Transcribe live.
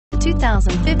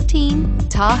2015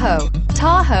 Tahoe.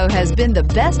 Tahoe has been the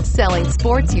best-selling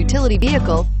sports utility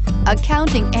vehicle,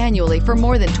 accounting annually for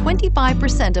more than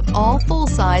 25% of all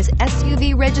full-size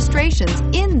SUV registrations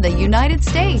in the United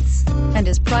States, and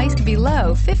is priced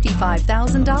below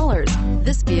 $55,000.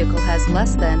 This vehicle has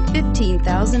less than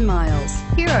 15,000 miles.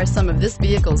 Here are some of this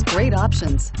vehicle's great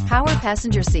options: power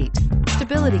passenger seat,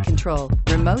 stability control,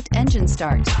 remote engine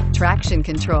start, traction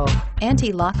control,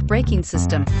 anti-lock braking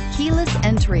system, keyless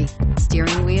entry,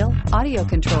 steering wheel audio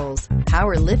controls,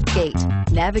 power lift gate,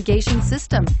 navigation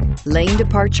system, lane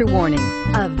departure warning.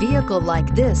 A vehicle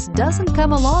like this doesn't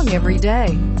come along every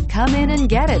day. Come in and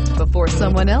get it before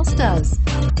someone else does.